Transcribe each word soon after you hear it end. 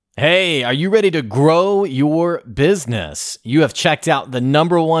Hey, are you ready to grow your business? You have checked out the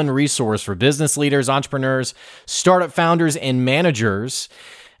number one resource for business leaders, entrepreneurs, startup founders, and managers.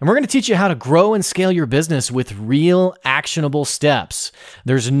 And we're going to teach you how to grow and scale your business with real actionable steps.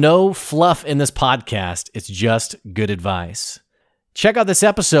 There's no fluff in this podcast. It's just good advice. Check out this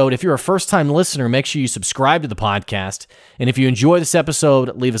episode. If you're a first-time listener, make sure you subscribe to the podcast. And if you enjoy this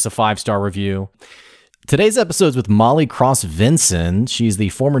episode, leave us a 5-star review. Today's episode is with Molly Cross Vinson. She's the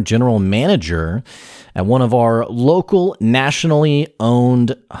former general manager at one of our local, nationally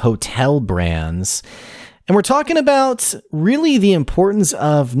owned hotel brands. And we're talking about really the importance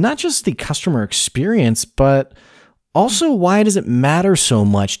of not just the customer experience, but also why does it matter so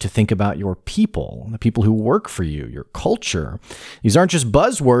much to think about your people, the people who work for you, your culture. These aren't just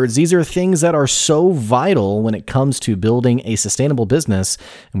buzzwords. These are things that are so vital when it comes to building a sustainable business.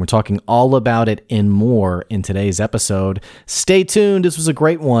 And we're talking all about it and more in today's episode. Stay tuned. This was a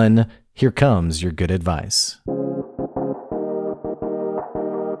great one. Here comes your good advice.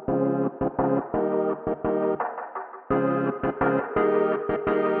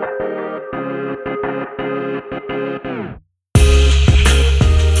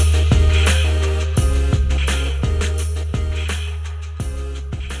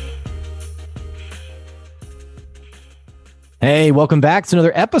 Hey, welcome back to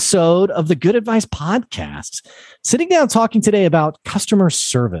another episode of the Good Advice Podcast. Sitting down talking today about customer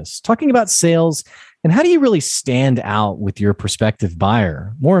service, talking about sales, and how do you really stand out with your prospective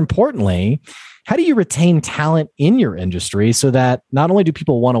buyer? More importantly, how do you retain talent in your industry so that not only do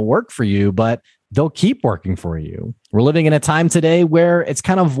people want to work for you, but they'll keep working for you? We're living in a time today where it's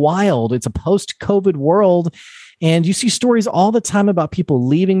kind of wild. It's a post-COVID world. And you see stories all the time about people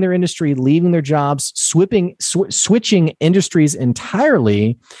leaving their industry, leaving their jobs, switching industries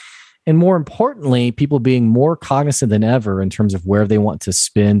entirely. And more importantly, people being more cognizant than ever in terms of where they want to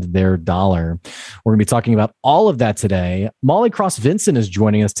spend their dollar. We're going to be talking about all of that today. Molly Cross Vinson is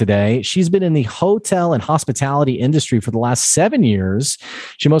joining us today. She's been in the hotel and hospitality industry for the last 7 years.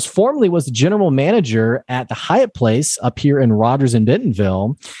 She most formerly was the general manager at the Hyatt Place up here in Rogers and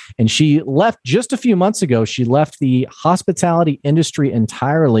Bentonville. And she left just a few months ago. She left the hospitality industry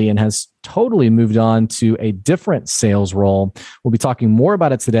entirely and has totally moved on to a different sales role. We'll be talking more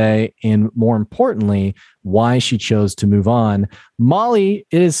about it today, and more importantly, why she chose to move on. Molly,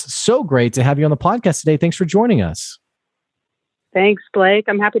 it is so great to have you on the podcast today. Thanks for joining us. Thanks, Blake.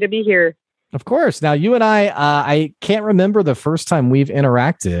 I'm happy to be here. Of course. Now, you and I can't remember the first time we've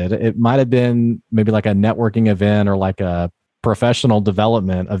interacted. It might have been maybe like a networking event or like a professional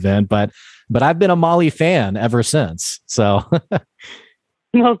development event, but I've been a Molly fan ever since. So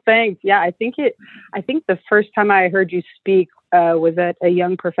Well, thanks. Yeah, I think the first time I heard you speak was at a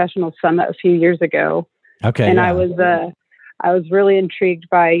Young Professional Summit a few years ago. Okay. And yeah. I was really intrigued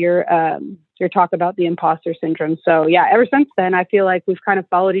by your talk about the imposter syndrome. So yeah, ever since then, I feel like we've kind of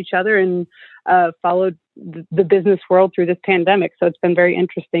followed each other and followed the business world through this pandemic. So it's been very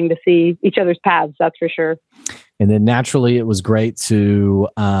interesting to see each other's paths. That's for sure. And then naturally, it was great to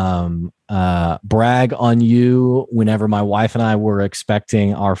brag on you whenever my wife and I were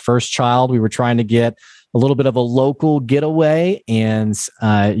expecting our first child. We were trying to get a little bit of a local getaway, and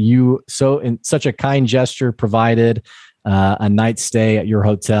you, in such a kind gesture, provided a night stay at your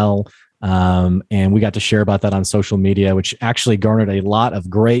hotel. And we got to share about that on social media, which actually garnered a lot of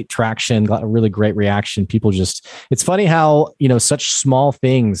great traction, got a really great reaction. People it's funny how, such small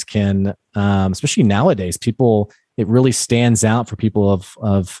things can, especially nowadays, it really stands out for people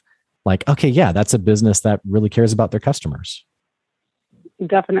of like, okay, yeah, that's a business that really cares about their customers.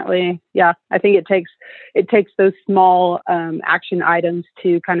 Definitely. Yeah. I think it takes those small action items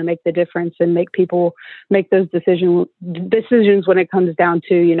to kind of make the difference and make people make those decisions when it comes down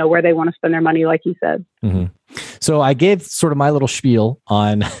to, where they want to spend their money, like you said. Mm-hmm. So I gave sort of my little spiel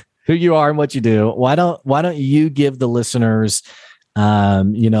on who you are and what you do. Why don't you give the listeners,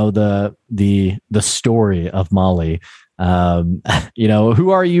 the story of Molly? Who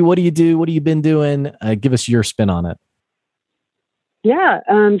are you? What do you do? What have you been doing? Give us your spin on it. Yeah.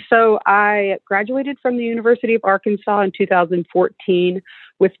 So I graduated from the University of Arkansas in 2014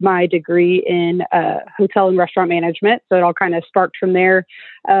 with my degree in hotel and restaurant management. So it all kind of sparked from there.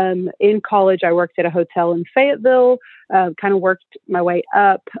 In college, I worked at a hotel in Fayetteville, kind of worked my way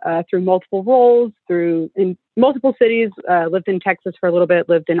up through multiple roles, in multiple cities, lived in Texas for a little bit,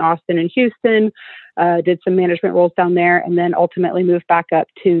 lived in Austin and Houston, did some management roles down there, and then ultimately moved back up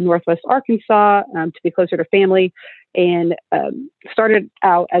to Northwest Arkansas to be closer to family, and started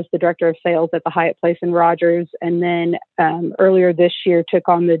out as the director of sales at the Hyatt Place in Rogers. And then earlier this year took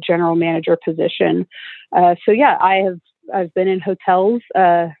on the general manager position. So yeah, I've been in hotels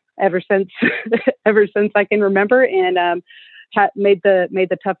ever since ever since I can remember, and made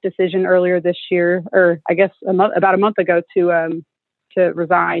the tough decision earlier this year, or I guess about a month ago, to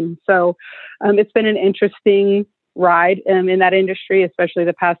resign. So it's been an interesting ride in that industry, especially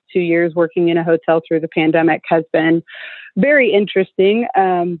the past 2 years working in a hotel through the pandemic has been very interesting.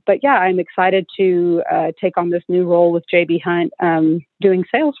 But yeah, I'm excited to take on this new role with JB Hunt, doing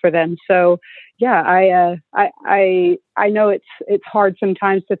sales for them. So yeah, I know it's hard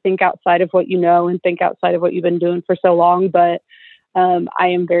sometimes to think outside of what you know and think outside of what you've been doing for so long, but I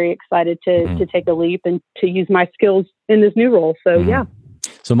am very excited to take a leap and to use my skills in this new role. So yeah.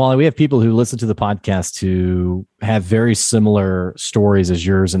 So Molly, we have people who listen to the podcast who have very similar stories as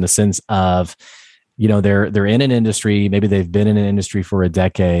yours in the sense of, they're in an industry, maybe they've been in an industry for a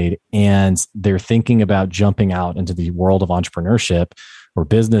decade, and they're thinking about jumping out into the world of entrepreneurship or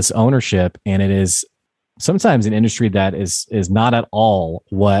business ownership. And it is sometimes an industry that is not at all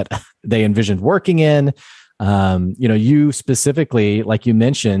what they envisioned working in. You specifically, like you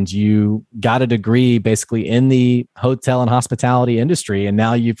mentioned, you got a degree basically in the hotel and hospitality industry, and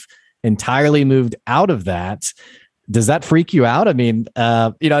now you've entirely moved out of that. Does that freak you out? I mean,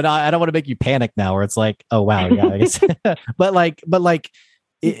 I don't want to make you panic now where it's like, oh, wow. Yeah, I guess. but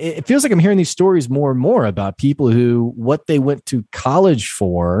it feels like I'm hearing these stories more and more about people who what they went to college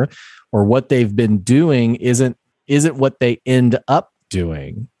for or what they've been doing isn't what they end up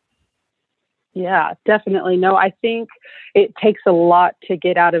doing. Yeah, definitely. No, I think it takes a lot to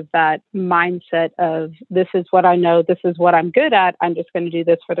get out of that mindset of this is what I know, this is what I'm good at, I'm just going to do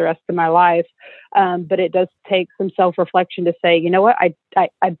this for the rest of my life. But it does take some self-reflection to say, you know what,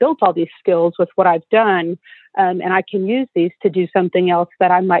 I built all these skills with what I've done, and I can use these to do something else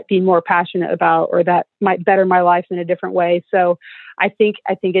that I might be more passionate about or that might better my life in a different way. So I think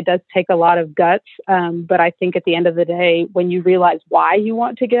it does take a lot of guts. But I think at the end of the day, when you realize why you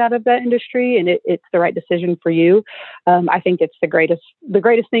want to get out of that industry and it's the right decision for you, I think it's the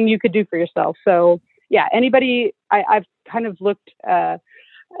greatest thing you could do for yourself. So yeah, anybody, I've kind of looked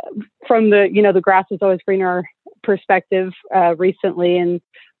from the grass is always greener perspective recently, and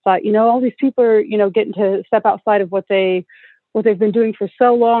thought, all these people are, getting to step outside of what they've been doing for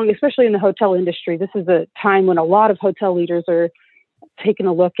so long, especially in the hotel industry. This is a time when a lot of hotel leaders are taking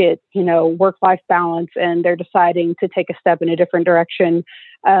a look at, work-life balance, and they're deciding to take a step in a different direction.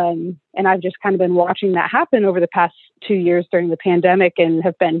 And I've just kind of been watching that happen over the past 2 years during the pandemic and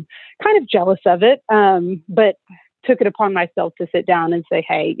have been kind of jealous of it. But took it upon myself to sit down and say,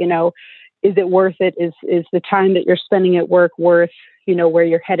 hey, is it worth it? Is the time that you're spending at work worth, where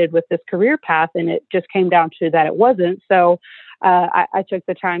you're headed with this career path? And it just came down to that it wasn't. So I took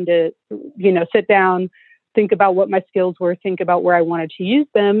the time to, sit down, think about what my skills were, think about where I wanted to use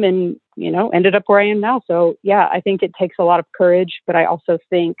them, and, ended up where I am now. So yeah, I think it takes a lot of courage, but I also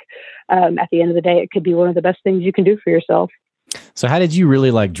think at the end of the day, it could be one of the best things you can do for yourself. So how did you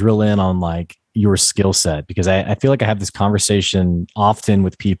really drill in on your skill set? Because I feel like I have this conversation often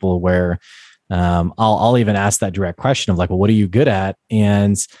with people where I'll even ask that direct question of well, what are you good at?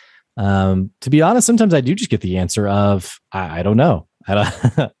 And to be honest, sometimes I do just get the answer of, I don't know.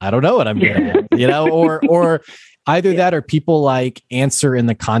 I don't know what I'm good at, or either that or people answer in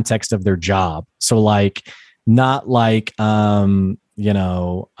the context of their job. So not I'm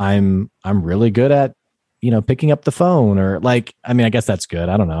really good at, picking up the phone or I guess that's good.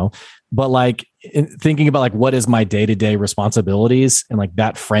 I don't know. But thinking about what is my day-to-day responsibilities and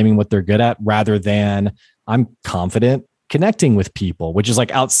that framing what they're good at rather than I'm confident connecting with people, which is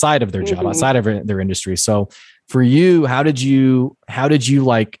outside of their job, outside of their industry. So for you, how did you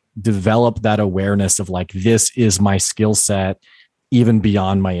develop that awareness of this is my skill set even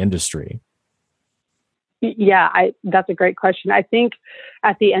beyond my industry? Yeah, that's a great question. I think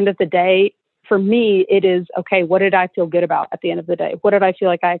at the end of the day, for me, it is, okay, what did I feel good about at the end of the day? What did I feel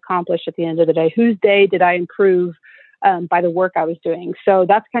like I accomplished at the end of the day? Whose day did I improve by the work I was doing? So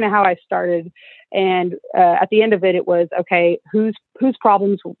that's kind of how I started. And at the end of it, it was, okay, whose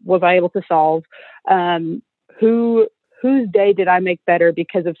problems was I able to solve? Whose day did I make better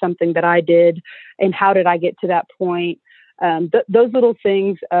because of something that I did? And how did I get to that point? Those little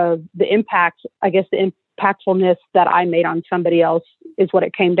things of the impact, I guess the impactfulness that I made on somebody else is what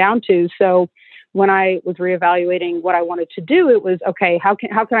it came down to. So when I was reevaluating what I wanted to do, it was, okay, how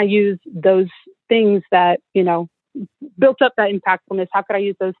can I use those things that, built up that impactfulness? How could I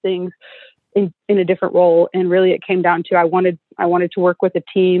use those things in a different role? And really it came down to, I wanted to work with a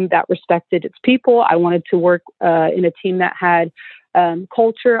team that respected its people. I wanted to work in a team that had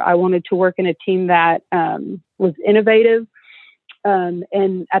culture. I wanted to work in a team that was innovative.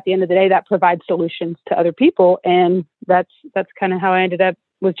 And at the end of the day, that provides solutions to other people. And that's kind of how I ended up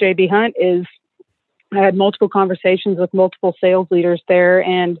with JB Hunt is I had multiple conversations with multiple sales leaders there,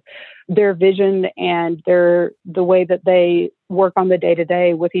 and their vision and the way that they work on the day to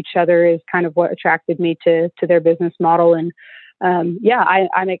day with each other is kind of what attracted me to their business model. And I'm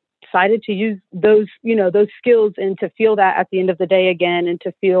excited to use those skills and to feel that at the end of the day again, and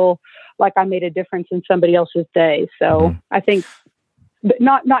to feel like I made a difference in somebody else's day. So I think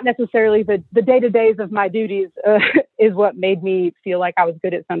not necessarily the day-to-days of my duties is what made me feel like I was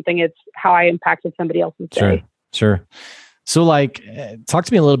good at something. It's how I impacted somebody else's day. Sure. So like, talk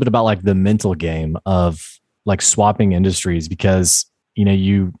to me a little bit about like the mental game of like swapping industries, because,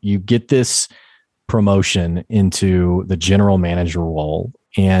 you get this promotion into the general manager role.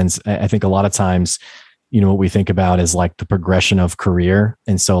 And I think a lot of times, what we think about is like the progression of career.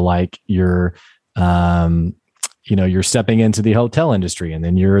 And so like you're stepping into the hotel industry, and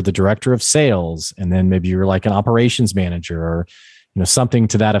then you're the director of sales, and then maybe you're like an operations manager or, something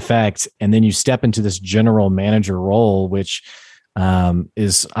to that effect. And then you step into this general manager role, which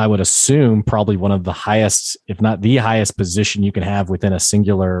is, I would assume, probably one of the highest, if not the highest position you can have within a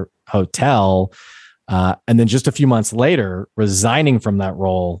singular hotel. And then just a few months later, resigning from that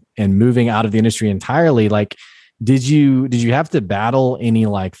role and moving out of the industry entirely. Like, did you have to battle any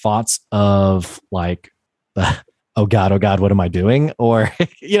like thoughts of like, oh God, what am I doing? Or,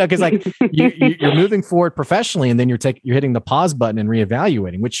 because like you're moving forward professionally, and then you're hitting the pause button and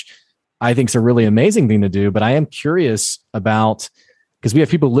reevaluating, which I think is a really amazing thing to do. But I am curious about, because we have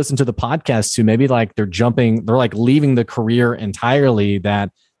people who listen to the podcast who maybe like they're like leaving the career entirely,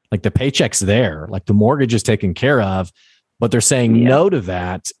 that like the paycheck's there, like the mortgage is taken care of, but they're saying no to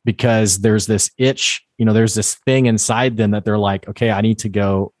that because there's this itch, there's this thing inside them that they're like, okay, I need to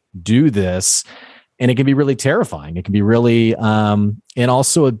go do this. And it can be really terrifying. It can be really, and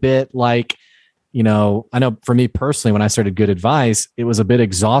also a bit like, I know for me personally, when I started Good Advice, it was a bit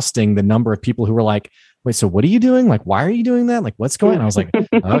exhausting. The number of people who were like, wait, so what are you doing? Like, why are you doing that? Like, what's going on? I was like,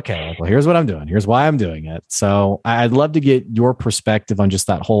 okay, well, here's what I'm doing. Here's why I'm doing it. So I'd love to get your perspective on just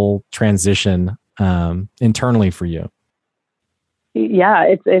that whole transition internally for you.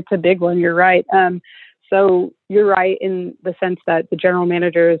 Yeah, it's a big one. You're right. So you're right in the sense that the general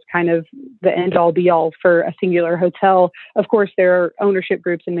manager is kind of the end all be all for a singular hotel. Of course, there are ownership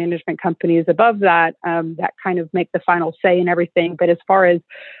groups and management companies above that that kind of make the final say in everything. But as far as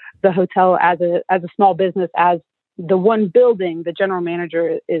the hotel as a small business, as the one building, the general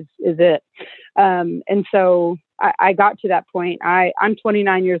manager is it. And so I got to that point. I'm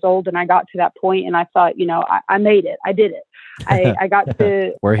 29 years old, and I got to that point, and I thought, I made it. I did it. I got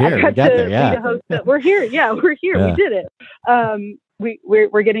to. We're here. We got there. Yeah. We're here. Yeah, we're here. Yeah. We did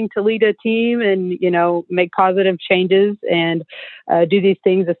it. We're getting to lead a team and, make positive changes and do these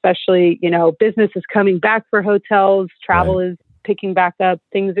things, especially, business is coming back for hotels. Travel is picking back up.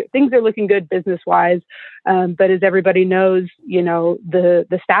 Things are looking good business wise. But as everybody knows,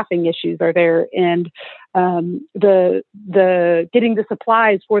 the staffing issues are there, and the getting the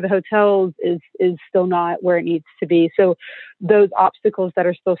supplies for the hotels is still not where it needs to be. So those obstacles that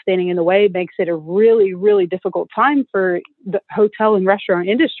are still standing in the way makes it a really, really difficult time for the hotel and restaurant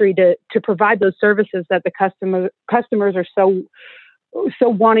industry to provide those services that the customers are so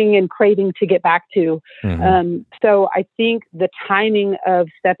wanting and craving to get back to. So I think the timing of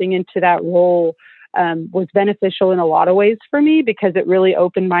stepping into that role was beneficial in a lot of ways for me, because it really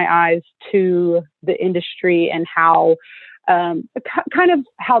opened my eyes to the industry and how kind of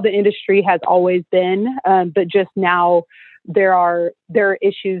how the industry has always been. But just now there are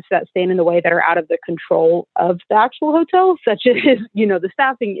issues that stand in the way that are out of the control of the actual hotel, such as, the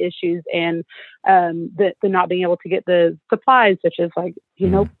staffing issues and the not being able to get the supplies, such as like,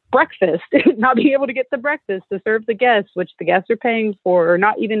 breakfast, not being able to get the breakfast to serve the guests, which the guests are paying for, or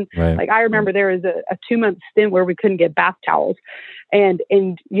not even like, I remember there was a 2-month stint where we couldn't get bath towels. And,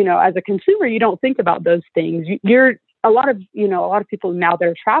 as a consumer, you don't think about those things. A lot of people now that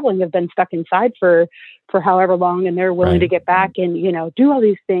are traveling have been stuck inside for however long, and they're willing to get back and, do all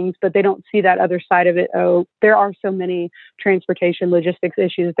these things, but they don't see that other side of it. Oh, there are so many transportation logistics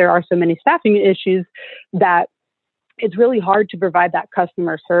issues. There are so many staffing issues that it's really hard to provide that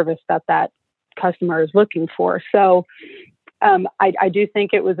customer service that customer is looking for. So I do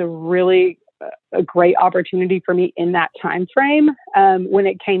think it was a great opportunity for me in that time frame. When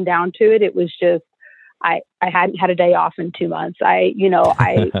it came down to it, it was just, I hadn't had a day off in 2 months. I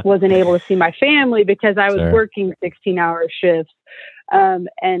wasn't able to see my family because I was working 16-hour shifts.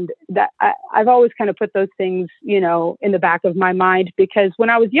 And that I've always kind of put those things, in the back of my mind, because when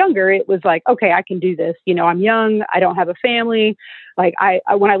I was younger, it was like, okay, I can do this. I'm young. I don't have a family. Like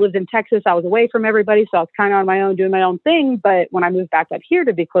when I lived in Texas, I was away from everybody. So I was kind of on my own, doing my own thing. But when I moved back up here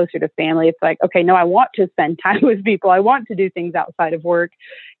to be closer to family, it's like, okay, no, I want to spend time with people. I want to do things outside of work.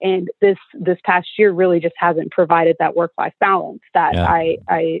 And this past year really just hasn't provided that work-life balance that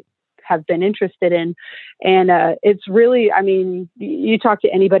I have been interested in. And it's really, you talk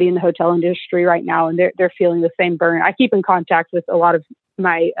to anybody in the hotel industry right now, and they're feeling the same burn. I keep in contact with a lot of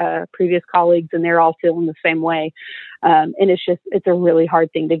my previous colleagues, and they're all feeling the same way. And it's a really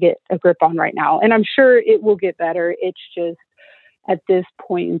hard thing to get a grip on right now. And I'm sure it will get better. It's just at this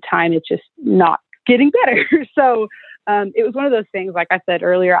point in time, it's just not getting better. So it was one of those things, like I said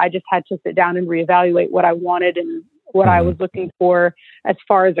earlier, I just had to sit down and reevaluate what I wanted and what I was looking for as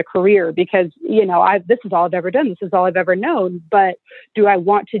far as a career, because, this is all I've ever done. This is all I've ever known. But do I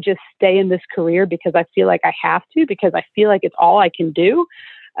want to just stay in this career because I feel like I have to, because I feel like it's all I can do?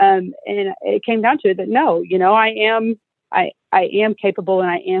 And it came down to it that no, I am capable,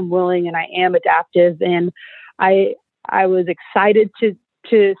 and I am willing, and I am adaptive. And I was excited to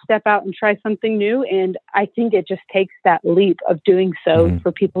step out and try something new. And I think it just takes that leap of doing so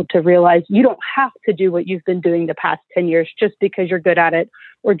for people to realize you don't have to do what you've been doing the past 10 years just because you're good at it,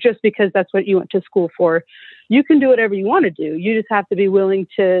 or just because that's what you went to school for. You can do whatever you want to do. You just have to be willing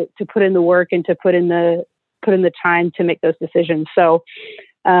to put in the work and to put in the time to make those decisions. So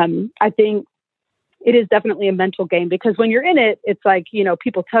I think it is definitely a mental game, because when you're in it, it's like,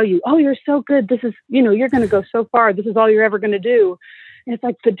 people tell you, oh, you're so good. This is, you're going to go so far. This is all you're ever going to do. And it's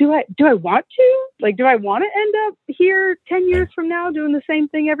like, but do I want to? Like, do I want to end up here 10 years from now doing the same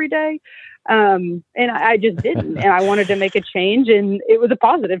thing every day? And I just didn't. And I wanted to make a change, and it was a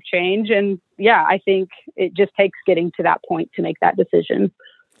positive change. And yeah, I think it just takes getting to that point to make that decision.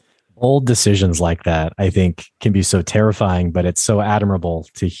 Bold decisions like that, I think, can be so terrifying, but it's so admirable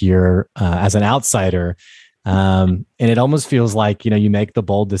to hear as an outsider. And it almost feels like, you make the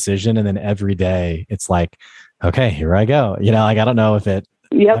bold decision, and then every day it's like, okay, here I go. Like, I don't know if it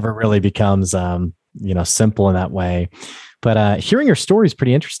ever really becomes, simple in that way. But hearing your story is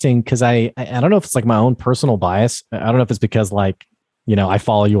pretty interesting, because I don't know if it's like my own personal bias. I don't know if it's because I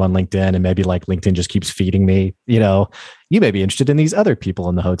follow you on LinkedIn, and maybe like LinkedIn just keeps feeding me, you may be interested in these other people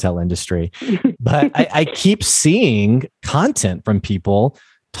in the hotel industry. But I keep seeing content from people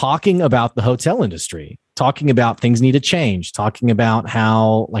talking about the hotel industry, talking about things need to change, talking about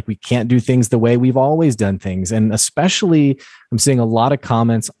how like we can't do things the way we've always done things. And especially I'm seeing a lot of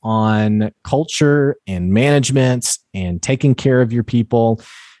comments on culture and management and taking care of your people.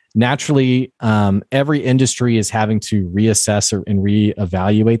 Naturally, every industry is having to reassess and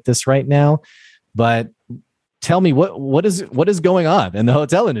reevaluate this right now. But tell me what is going on in the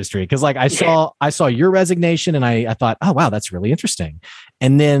hotel industry? Because like I saw your resignation, and I thought, oh wow, that's really interesting.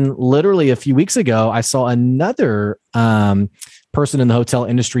 And then literally a few weeks ago, I saw another person in the hotel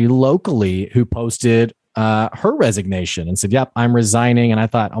industry locally who posted her resignation and said, yep, I'm resigning. And I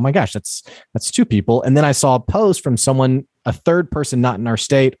thought, oh my gosh, that's two people. And then I saw a post from someone, a third person not in our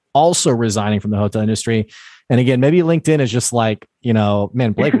state, also resigning from the hotel industry. And again, maybe LinkedIn is just like,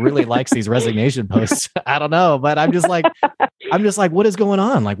 man, Blake really likes these resignation posts. I don't know, but I'm just like, what is going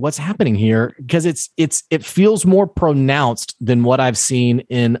on? Like, what's happening here? Because it feels more pronounced than what I've seen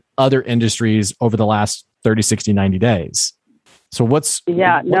in other industries over the last 30, 60, 90 days. So what's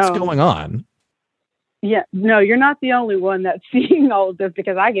going on? Yeah, no, you're not the only one that's seeing all of this,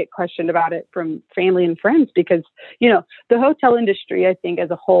 because I get questioned about it from family and friends, because, the hotel industry, I think as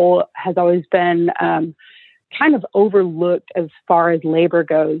a whole, has always been kind of overlooked as far as labor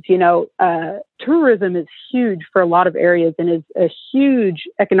goes. Tourism is huge for a lot of areas and is a huge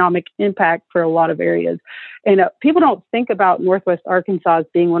economic impact for a lot of areas. And people don't think about Northwest Arkansas as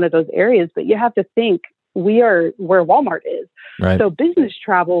being one of those areas, but you have to think we are where Walmart is. Right. So business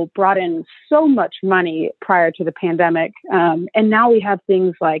travel brought in so much money prior to the pandemic. And now we have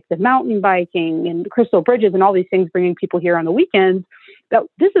things like the mountain biking and Crystal Bridges and all these things bringing people here on the weekends. That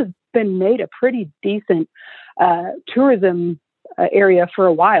this has been made a pretty decent tourism area for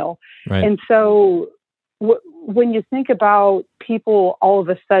a while. Right. And so when you think about people all of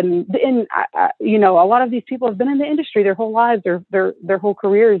a sudden, and a lot of these people have been in the industry their whole lives, their whole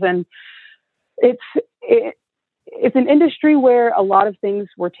careers. And it's an industry where a lot of things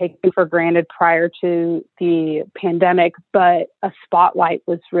were taken for granted prior to the pandemic, but a spotlight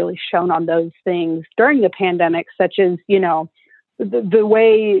was really shown on those things during the pandemic, such as, the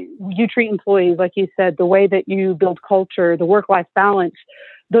way you treat employees, like you said, the way that you build culture, the work-life balance.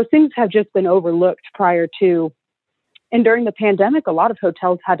 Those things have just been overlooked prior to And during the pandemic, a lot of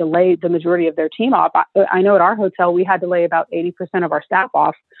hotels had to lay the majority of their team off. I know at our hotel, we had to lay about 80% of our staff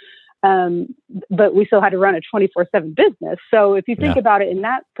off. But we still had to run a 24/7 business. So if you think about it in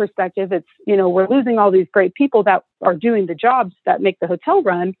that perspective, it's, we're losing all these great people that are doing the jobs that make the hotel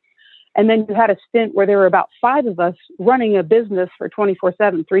run. And then you had a stint where there were about 5 of us running a business for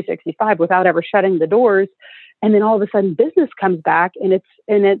 24/7, 365 without ever shutting the doors. And then all of a sudden business comes back and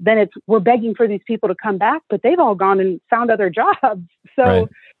we're begging for these people to come back, but they've all gone and found other jobs. So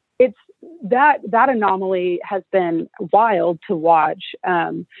it's that anomaly has been wild to watch.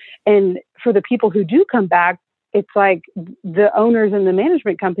 And for the people who do come back, it's like the owners and the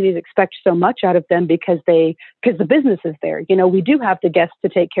management companies expect so much out of them because the business is there. We do have the guests to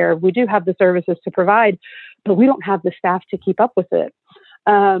take care of. We do have the services to provide, but we don't have the staff to keep up with it.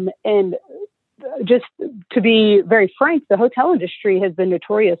 And just to be very frank, the hotel industry has been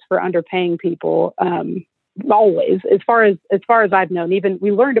notorious for underpaying people. Always, as far as I've known, even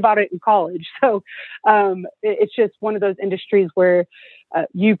we learned about it in college. So it's just one of those industries where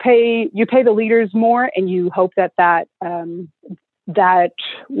you pay the leaders more, and you hope that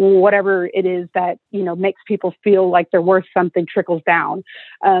whatever it is that makes people feel like they're worth something trickles down.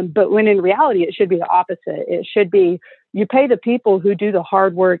 But when in reality, it should be the opposite. It should be you pay the people who do the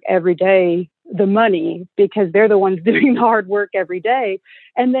hard work every day the money because they're the ones doing the hard work every day,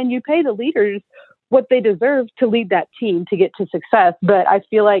 and then you pay the leaders what they deserve to lead that team to get to success. But I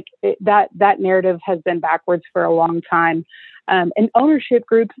feel like that narrative has been backwards for a long time. And ownership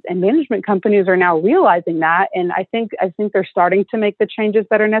groups and management companies are now realizing that. And I think they're starting to make the changes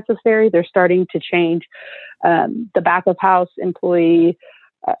that are necessary. They're starting to change the back of house employee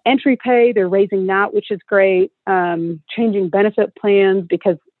entry pay. They're raising that, which is great. Changing benefit plans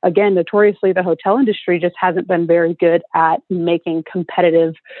because, again, notoriously, the hotel industry just hasn't been very good at making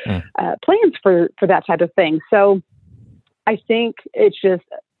competitive plans for that type of thing. So I think it's just,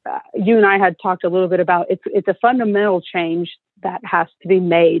 you and I had talked a little bit about it's a fundamental change that has to be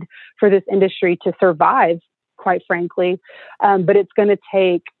made for this industry to survive, quite frankly. But it's going to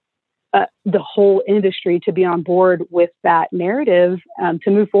take the whole industry to be on board with that narrative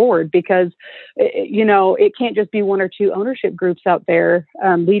to move forward because, it can't just be 1 or 2 ownership groups out there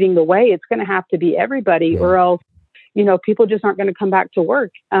leading the way. It's going to have to be everybody or else, people just aren't going to come back to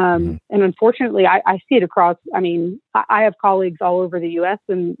work. And unfortunately, I see it across, I have colleagues all over the US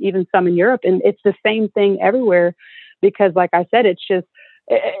and even some in Europe, and it's the same thing everywhere because like I said, it's just,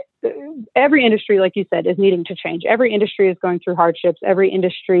 every industry, like you said, is needing to change. Every industry is going through hardships. Every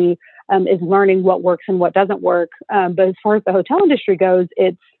industry is learning what works and what doesn't work. But as far as the hotel industry goes,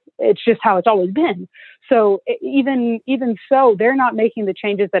 it's just how it's always been. So even so, they're not making the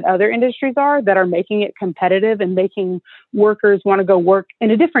changes that other industries are that are making it competitive and making workers want to go work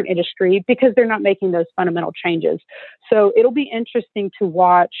in a different industry because they're not making those fundamental changes. So it'll be interesting to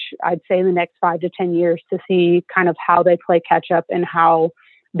watch, I'd say in the next 5 to 10 years to see kind of how they play catch up and how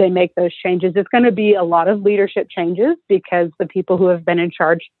they make those changes. It's going to be a lot of leadership changes because the people who have been in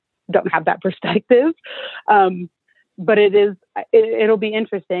charge don't have that perspective. But it'll be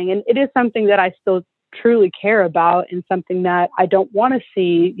interesting. And it is something that I still truly care about and something that I don't want to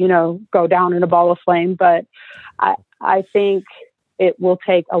see, go down in a ball of flame. But I think it will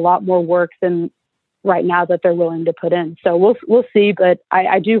take a lot more work than right now that they're willing to put in. So we'll see. But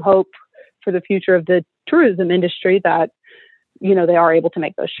I do hope for the future of the tourism industry that, they are able to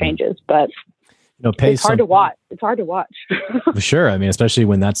make those changes. But it's hard to watch. It's hard to watch. For sure. Especially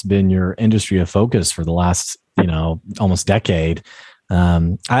when that's been your industry of focus for the last, almost decade.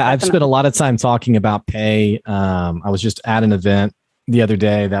 I've spent a lot of time talking about pay. I was just at an event the other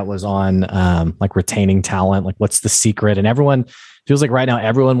day that was on like retaining talent, like what's the secret? And everyone feels like right now,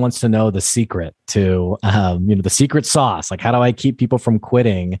 everyone wants to know the secret to, the secret sauce. Like, how do I keep people from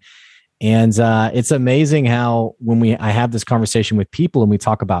quitting? And it's amazing how when I have this conversation with people and we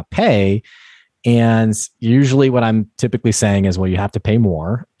talk about pay, and usually what I'm typically saying is, well, you have to pay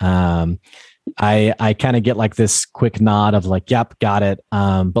more. I kind of get like this quick nod of like, yep, got it.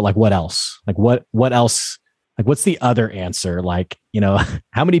 But like, what else? Like, what else? Like, what's the other answer? Like,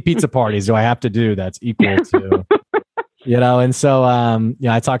 how many pizza parties do I have to do that's equal to, And so,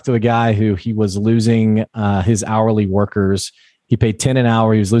 I talked to a guy who he was losing his hourly workers. He paid 10 an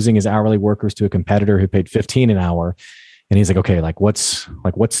hour. He was losing his hourly workers to a competitor who paid 15 an hour. And he's like, okay, what's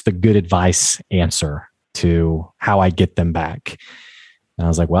the good advice answer to how I get them back? And I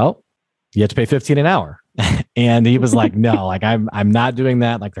was like, well, you have to pay 15 an hour. And he was like, no, like I'm not doing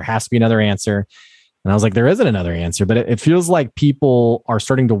that. Like there has to be another answer. And I was like, there isn't another answer, but it feels like people are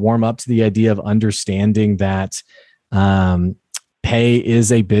starting to warm up to the idea of understanding that, pay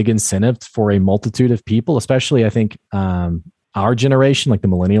is a big incentive for a multitude of people, especially I think our generation, like the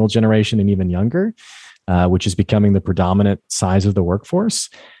millennial generation and even younger, which is becoming the predominant size of the workforce.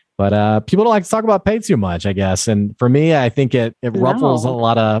 But people don't like to talk about pay too much, I guess. And for me, I think it ruffles a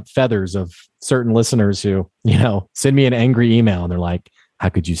lot of feathers of certain listeners who, send me an angry email and they're like, how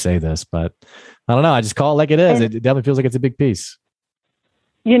could you say this? But I don't know. I just call it like it is. It definitely feels like it's a big piece.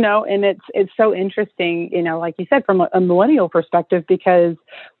 And it's so interesting, like you said, from a millennial perspective, because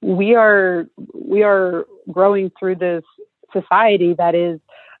we are growing through this society that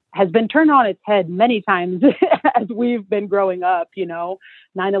has been turned on its head many times as we've been growing up.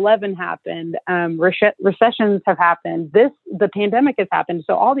 9/11 happened, recessions have happened, the pandemic has happened.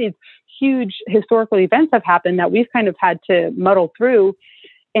 So all these huge historical events have happened that we've kind of had to muddle through.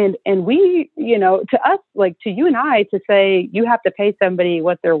 And we, to us, like to you and I, to say you have to pay somebody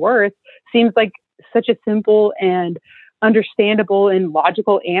what they're worth seems like such a simple and understandable and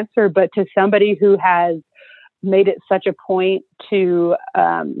logical answer. But to somebody who has made it such a point to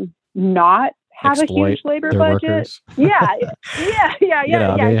not have a huge labor budget. Yeah.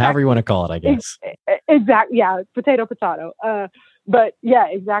 However you want to call it, I guess. Exactly. Yeah. Potato. But yeah,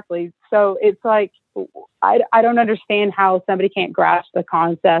 exactly. So it's like, I don't understand how somebody can't grasp the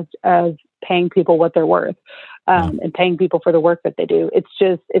concept of paying people what they're worth, and paying people for the work that they do.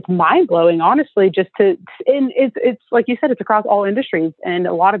 It's mind blowing, honestly, and it's like you said, it's across all industries. And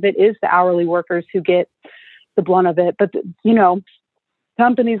a lot of it is the hourly workers who get the blunt of it. But,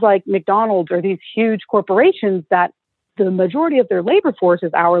 companies like McDonald's or these huge corporations that the majority of their labor force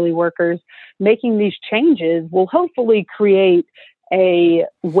is hourly workers, making these changes will hopefully create a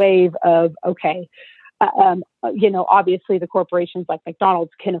wave of, obviously the corporations like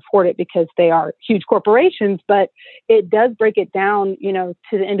McDonald's can afford it because they are huge corporations, but it does break it down, to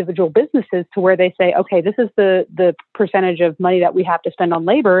the individual businesses to where they say, okay, this is the percentage of money that we have to spend on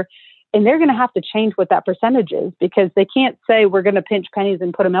labor. And they're going to have to change what that percentage is, because they can't say we're going to pinch pennies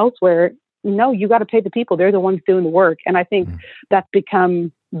and put them elsewhere. No, you got to pay the people. They're the ones doing the work. And I think that's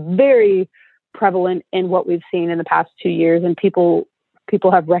become very prevalent in what we've seen in the past 2 years. And people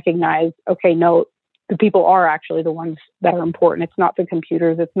have recognized, okay, no, the people are actually the ones that are important. It's not the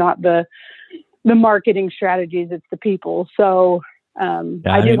computers. It's not the marketing strategies. It's the people. So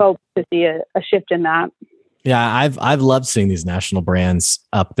I do hope to see a shift in that. Yeah, I've loved seeing these national brands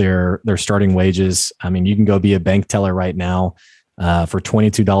up their starting wages. I mean, you can go be a bank teller right now for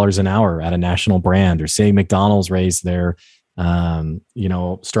 $22 an hour at a national brand, or seeing McDonald's raise their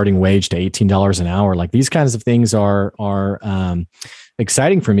starting wage to $18 an hour. Like, these kinds of things are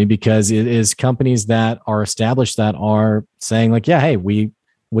exciting for me, because it is companies that are established that are saying like, yeah, hey,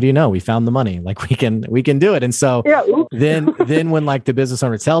 what do you know? We found the money. Like, we can do it. And so then when like the business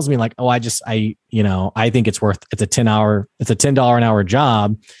owner tells me like, oh, I think it's a $10 an hour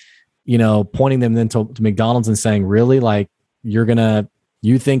job, pointing them then to McDonald's and saying, really, like,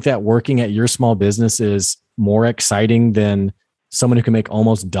 you think that working at your small business is more exciting than someone who can make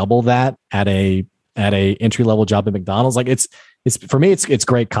almost double that at a entry-level job at McDonald's? Like, it's for me, it's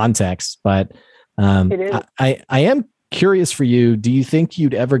great context, but I am curious for you. Do you think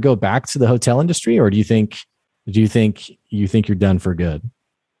you'd ever go back to the hotel industry, or do you think you're done for good?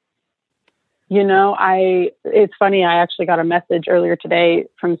 It's funny. I actually got a message earlier today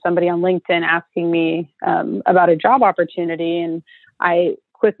from somebody on LinkedIn asking me about a job opportunity. And I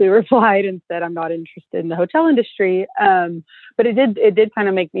quickly replied and said, I'm not interested in the hotel industry. But it did kind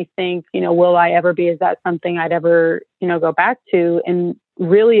of make me think, will I ever be? Is that something I'd ever, go back to? And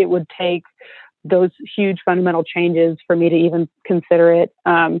really, it would take those huge fundamental changes for me to even consider it.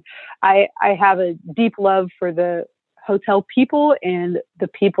 I have a deep love for the hotel people and the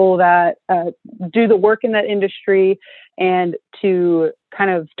people that do the work in that industry, and to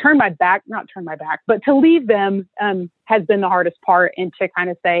kind of but to leave them has been the hardest part. And to kind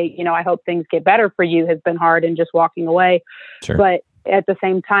of say, I hope things get better for you has been hard, and just walking away. Sure. But at the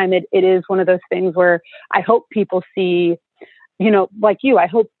same time, it is one of those things where I hope people see, like you, I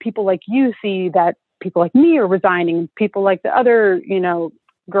hope people like you see that people like me are resigning, people like the other,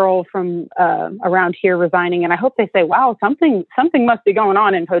 girl from around here resigning. And I hope they say, wow, something must be going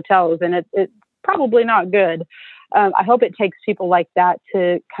on in hotels, and it's probably not good. I hope it takes people like that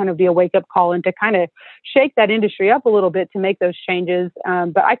to kind of be a wake up call and to kind of shake that industry up a little bit to make those changes.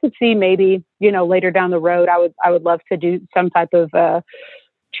 But I could see maybe, later down the road, I would love to do some type of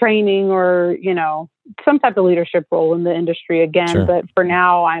training or, some type of leadership role in the industry again. Sure. But for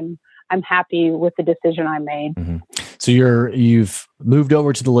now, I'm happy with the decision I made. Mm-hmm. So you've moved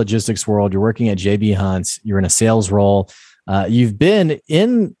over to the logistics world. You're working at J.B. Hunt. You're in a sales role. You've been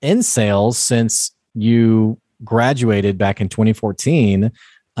in sales since you graduated back in 2014.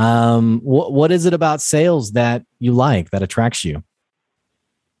 What is it about sales that you like, that attracts you?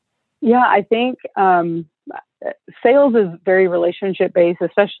 Yeah, I think sales is very relationship based,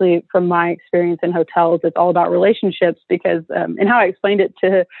 especially from my experience in hotels. It's all about relationships because, and how I explained it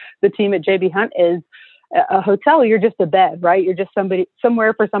to the team at JB Hunt is a hotel, you're just a bed, right? You're just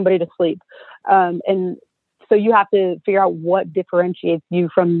somewhere for somebody to sleep. And so you have to figure out what differentiates you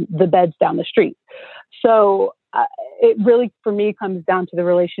from the beds down the street. So it really, for me, comes down to the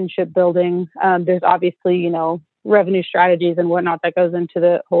relationship building. There's obviously, revenue strategies and whatnot that goes into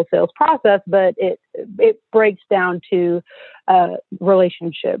the whole sales process, but it breaks down to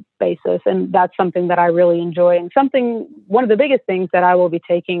relationship basis. And that's something that I really enjoy, and one of the biggest things that I will be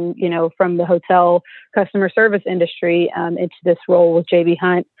taking, from the hotel customer service industry into this role with JB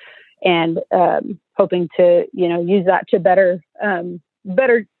Hunt, and hoping to, use that to better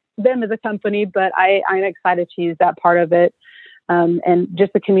them as a company. But I'm excited to use that part of it. And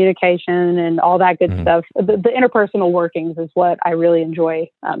just the communication and all that good stuff. The interpersonal workings is what I really enjoy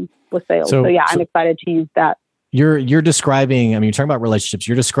with sales. So I'm excited to use that. You're describing, you're talking about relationships.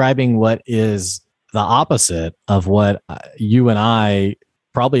 You're describing what is the opposite of what you and I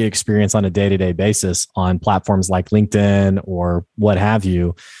probably experience on a day-to-day basis on platforms like LinkedIn or what have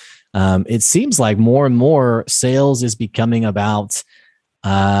you. It seems like more and more sales is becoming about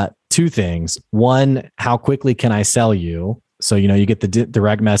two things. One, how quickly can I sell you? So, you get the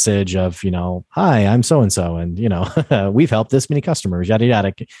direct message of, hi, I'm so-and-so. And, we've helped this many customers, yada,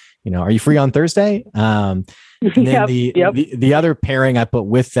 yada. Are you free on Thursday? And then the other pairing I put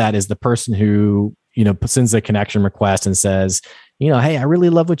with that is the person who, sends a connection request and says, hey, I really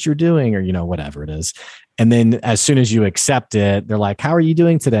love what you're doing, or, whatever it is. And then as soon as you accept it, they're like, how are you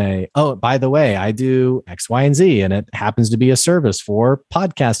doing today? Oh, by the way, I do X, Y, and Z. And it happens to be a service for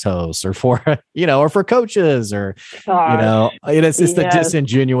podcast hosts or for, or for coaches or, it's just a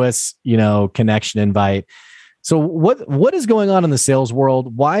disingenuous, connection invite. So what is going on in the sales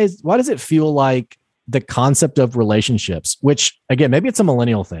world? Why does it feel like the concept of relationships, which again, maybe it's a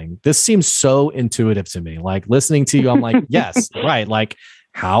millennial thing. This seems so intuitive to me. Like listening to you, I'm like, yes, right. Like,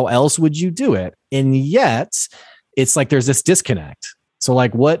 how else would you do it? And yet it's like, there's this disconnect. So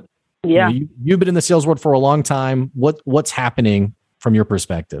like you've been in the sales world for a long time. What's happening from your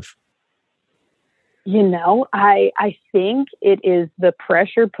perspective? I think it is the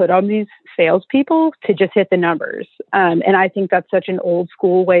pressure put on these salespeople to just hit the numbers. And I think that's such an old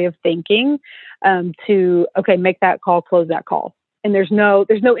school way of thinking, make that call, close that call. And there's no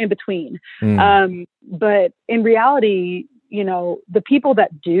in between. But in reality, the people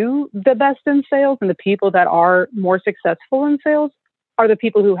that do the best in sales and the people that are more successful in sales are the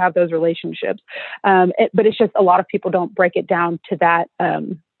people who have those relationships. But it's just a lot of people don't break it down to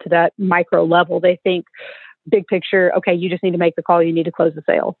that micro level. They think big picture, okay, you just need to make the call, you need to close the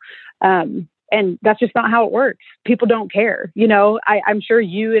sale. And that's just not how it works. People don't care. I'm sure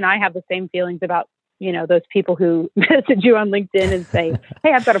you and I have the same feelings about, those people who message you on LinkedIn and say,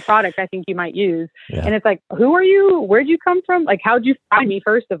 hey, I've got a product I think you might use. Yeah. And it's like, who are you? Where'd you come from? Like, how'd you find me,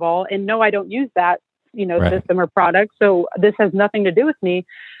 first of all? And no, I don't use that, right. System or product. So this has nothing to do with me.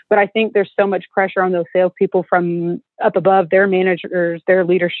 But I think there's so much pressure on those salespeople from up above, their managers, their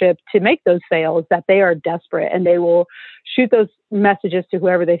leadership, to make those sales that they are desperate, and they will shoot those messages to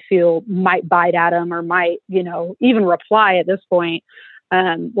whoever they feel might bite at them or might, even reply at this point.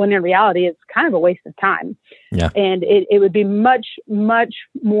 When in reality, it's kind of a waste of time. Yeah. And it would be much, much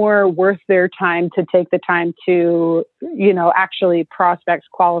more worth their time to take the time to, actually prospects,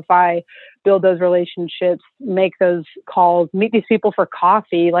 qualify, build those relationships, make those calls, meet these people for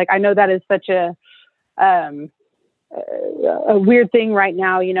coffee. Like, I know that is such a weird thing right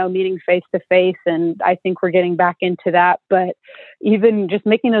now, meeting face to face. And I think we're getting back into that. But even just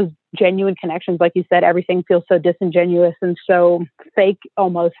making those genuine connections, like you said, everything feels so disingenuous and so fake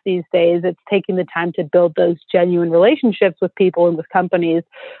almost these days. It's taking the time to build those genuine relationships with people and with companies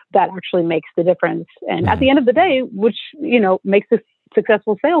that actually makes the difference. And at the end of the day, which, makes a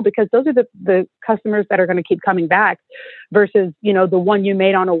successful sale, because those are the customers that are going to keep coming back versus, the one you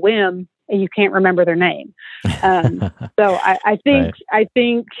made on a whim and you can't remember their name. So I think, right. I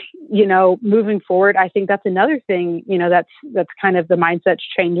think, moving forward, I think that's another thing, that's kind of the mindset's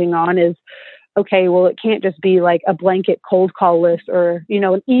changing on is, okay, well, it can't just be like a blanket cold call list or,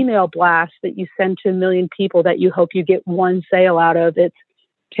 an email blast that you send to 1 million people that you hope you get one sale out of. It's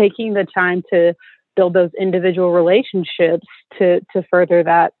taking the time to build those individual relationships to further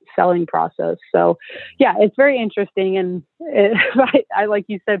that selling process. So yeah, it's very interesting. And I like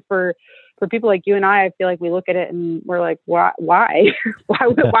you said, for for people like you and I feel like we look at it and we're like, why, why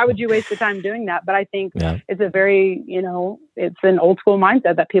would you waste the time doing that? But I think it's a very, it's an old school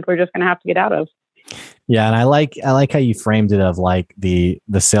mindset that people are just going to have to get out of. Yeah. And I like how you framed it of like the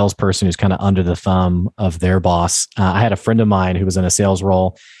salesperson who's kind of under the thumb of their boss. I had a friend of mine who was in a sales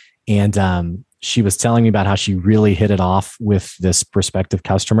role, and she was telling me about how she really hit it off with this prospective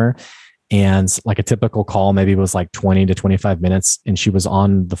customer. And like a typical call, maybe it was like 20 to 25 minutes. And she was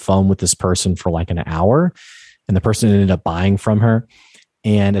on the phone with this person for like an hour, and the person ended up buying from her.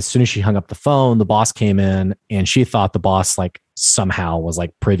 And as soon as she hung up the phone, the boss came in, and she thought the boss like somehow was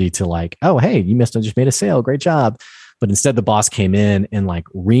like privy to like, oh, hey, you just made a sale. Great job. But instead the boss came in and like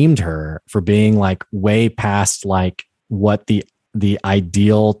reamed her for being like way past like what the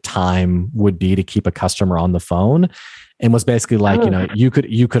ideal time would be to keep a customer on the phone. And was basically like, you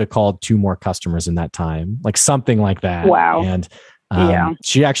could have called 2 more customers in that time, like something like that. Wow. And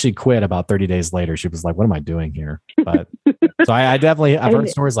she actually quit about 30 days later. She was like, what am I doing here? But so I've heard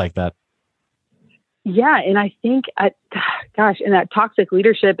stories like that. Yeah. And I think, and that toxic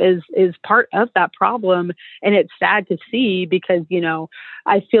leadership is part of that problem. And it's sad to see because,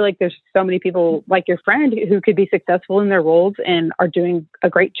 I feel like there's so many people like your friend who could be successful in their roles and are doing a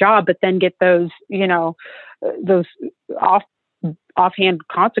great job, but then get those, those offhand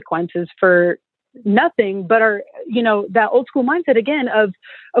consequences for nothing, but are, that old school mindset again of,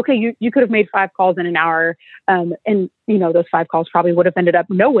 okay, you could have made 5 calls in an hour. And, those 5 calls probably would have ended up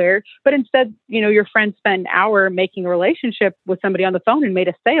nowhere, but instead, your friend spent an hour making a relationship with somebody on the phone and made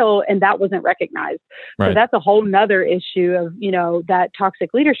a sale, and that wasn't recognized. Right. So that's a whole nother issue of, that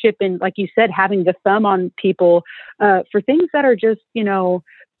toxic leadership. And like you said, having the thumb on people, for things that are just,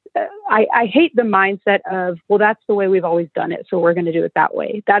 I hate the mindset of, well, that's the way we've always done it, so we're going to do it that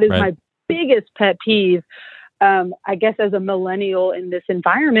way. That is my biggest pet peeve. I guess as a millennial in this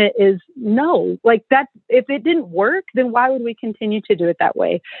environment is no, like that, if it didn't work, then why would we continue to do it that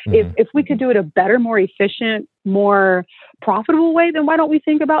way? Mm-hmm. If we could do it a better, more efficient, more profitable way, then why don't we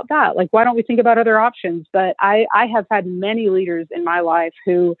think about that? Like, why don't we think about other options? But I have had many leaders in my life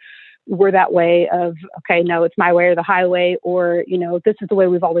who were that way of, okay, no, it's my way or the highway, or, this is the way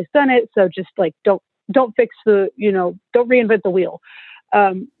we've always done it. So just like, don't fix don't reinvent the wheel.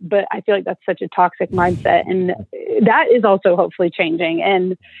 But I feel like that's such a toxic mindset, and that is also hopefully changing.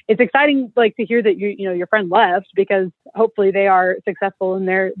 And it's exciting, like, to hear that your friend left, because hopefully they are successful in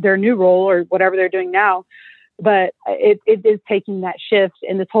their new role or whatever they're doing now. But it is taking that shift,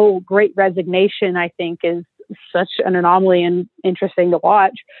 and this whole great resignation, I think, is such an anomaly and interesting to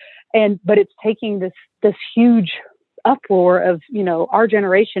watch. But it's taking this huge uproar of, our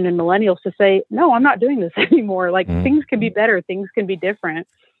generation and millennials to say, no, I'm not doing this anymore. Like things can be better. Things can be different.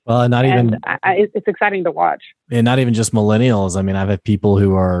 Well, it's exciting to watch. And not even just millennials. I mean, I've had people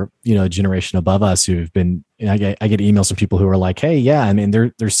who are, a generation above us who've been, I get emails from people who are like, hey, yeah, I mean,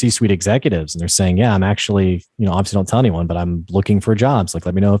 they're C-suite executives, and they're saying, yeah, I'm actually, obviously don't tell anyone, but I'm looking for jobs. Like,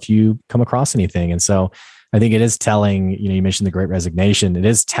 let me know if you come across anything. And so I think it is telling, you mentioned the Great Resignation. It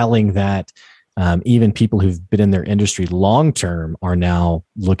is telling that even people who've been in their industry long-term are now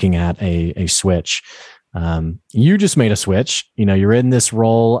looking at a switch. You just made a switch. You're in this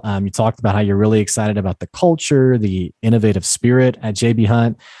role. You talked about how you're really excited about the culture, the innovative spirit at J.B.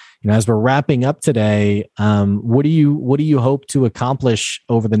 Hunt. As we're wrapping up today, what do you hope to accomplish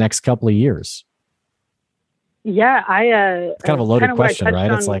over the next couple of years? Yeah, it's kind of a loaded question,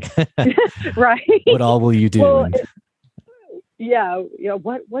 right? It's like, right. What all will you do? Well,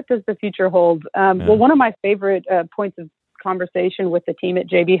 what does the future hold? Well, one of my favorite points of conversation with the team at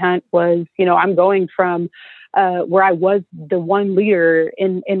JB Hunt was, I'm going from where I was the one leader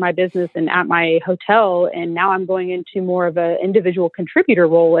in my business and at my hotel, and now I'm going into more of an individual contributor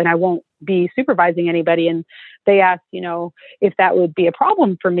role, and I won't be supervising anybody. And they asked, if that would be a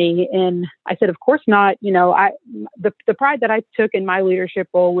problem for me. And I said, of course not. The pride that I took in my leadership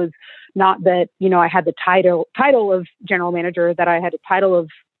role was not that, I had the title of general manager, that I had a title of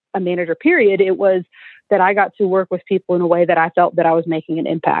a manager, period. It was that I got to work with people in a way that I felt that I was making an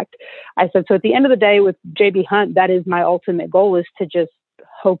impact. I said, so at the end of the day with JB Hunt, that is my ultimate goal, is to just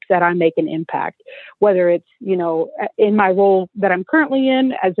hope that I make an impact, whether it's, in my role that I'm currently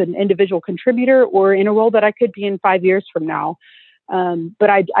in as an individual contributor, or in a role that I could be in 5 years from now. But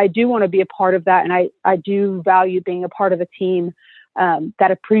I do want to be a part of that. And I do value being a part of a team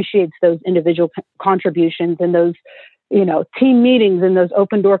that appreciates those individual contributions and those, team meetings and those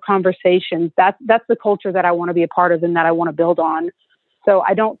open door conversations. That's the culture that I want to be a part of and that I want to build on. So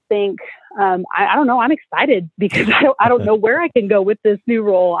I don't think, I don't know. I'm excited because I don't know where I can go with this new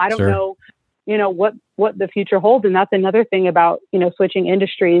role. I don't know, what the future holds. And that's another thing about, switching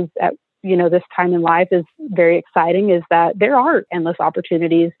industries this time in life is very exciting is that there are endless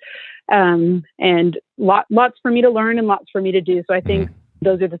opportunities, and lots for me to learn and lots for me to do. So I think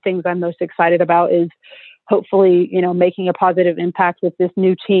those are the things I'm most excited about, is hopefully, making a positive impact with this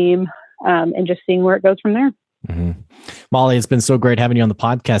new team, and just seeing where it goes from there. Mm-hmm. Molly, it's been so great having you on the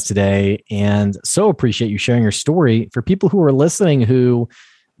podcast today, and so appreciate you sharing your story. For people who are listening, who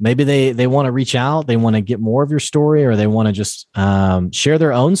maybe they want to reach out, they want to get more of your story, or they want to just share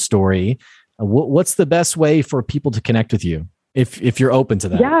their own story, what's the best way for people to connect with you if you're open to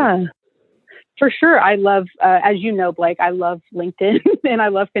that? Yeah, for sure. I love, as you know, Blake, I love LinkedIn and I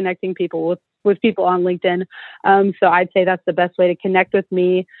love connecting people with people on LinkedIn. So I'd say that's the best way to connect with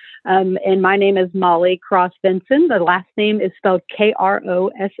me. And my name is Molly Cross Vinson. The last name is spelled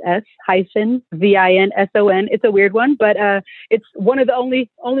KROSS-VINSON. It's a weird one, but it's one of the only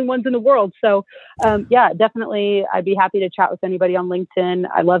ones in the world. So definitely I'd be happy to chat with anybody on LinkedIn.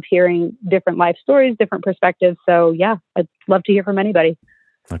 I love hearing different life stories, different perspectives. So yeah, I'd love to hear from anybody.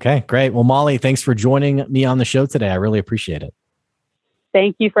 Okay, great. Well, Molly, thanks for joining me on the show today. I really appreciate it.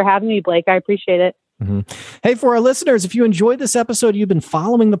 Thank you for having me, Blake. I appreciate it. Mm-hmm. Hey, for our listeners, if you enjoyed this episode, you've been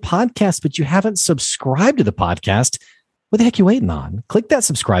following the podcast, but you haven't subscribed to the podcast, what the heck are you waiting on? Click that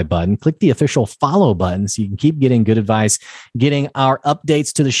subscribe button, click the official follow button so you can keep getting good advice, getting our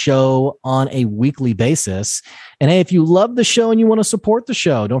updates to the show on a weekly basis. And hey, if you love the show and you want to support the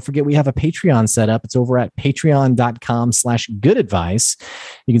show, don't forget we have a Patreon set up. It's over at patreon.com/goodadvice.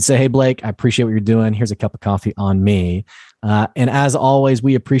 You can say, hey, Blake, I appreciate what you're doing. Here's a cup of coffee on me. And as always,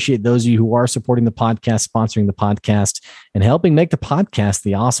 we appreciate those of you who are supporting the podcast, sponsoring the podcast, and helping make the podcast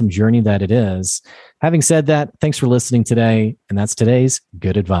the awesome journey that it is. Having said that, thanks for listening today. And that's today's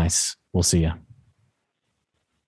Good Advice. We'll see you.